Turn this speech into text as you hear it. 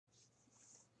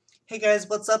Hey guys,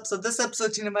 what's up? So this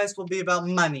episode, Teen Advice, will be about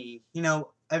money. You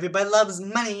know, everybody loves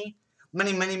money.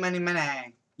 Money, money, money,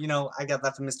 money. You know, I got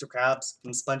that from Mr. Krabs,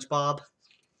 from SpongeBob.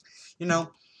 You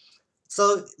know,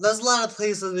 so there's a lot of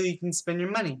places where you can spend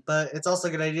your money, but it's also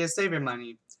a good idea to save your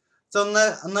money. So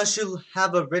unless you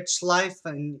have a rich life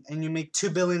and you make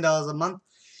 $2 billion a month,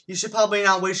 you should probably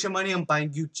not waste your money on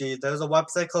buying Gucci. There's a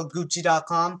website called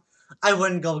Gucci.com. I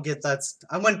wouldn't go get that.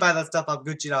 I wouldn't buy that stuff off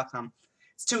Gucci.com.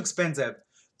 It's too expensive.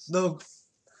 The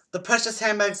the precious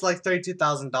handbags like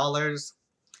 $32,000,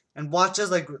 and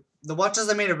watches like the watches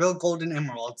are made of real gold and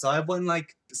emerald. So I wouldn't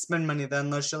like spend money there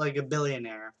unless you're like a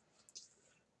billionaire.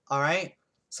 All right.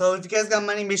 So if you guys got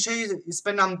money, make sure you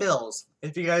spend on bills.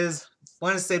 If you guys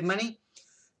want to save money,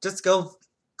 just go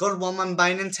to Walmart and buy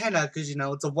an antenna because you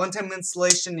know it's a one-time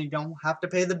installation. You don't have to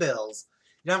pay the bills.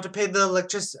 You don't have to pay the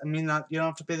electricity. I mean, you don't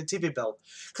have to pay the TV bill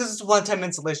because it's a one-time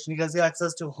installation. You guys get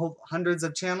access to hundreds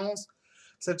of channels,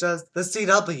 such as the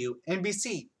CW,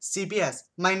 NBC, CBS,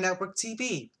 My Network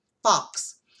TV,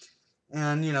 Fox,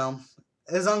 and you know,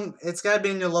 it's gotta be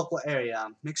in your local area.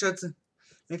 Make sure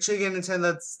you get an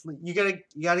antenna you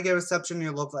gotta get reception in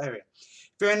your local area.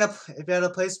 If you're at a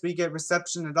place where you get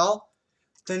reception at all,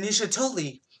 then you should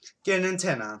totally get an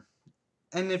antenna.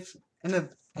 And if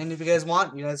you guys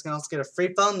want, you guys can also get a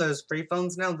free phone. There's free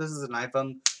phones now. This is an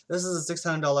iPhone. This is a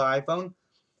 $600 iPhone,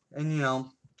 and you know,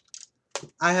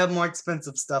 I have more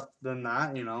expensive stuff than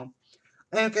that. You know.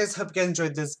 Anyway, guys, hope you guys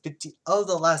enjoyed this video.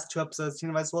 The last two episodes, Teen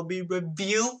Advice will be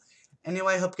review.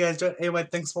 Anyway, hope you guys enjoyed. Anyway,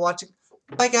 thanks for watching.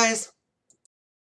 Bye, guys.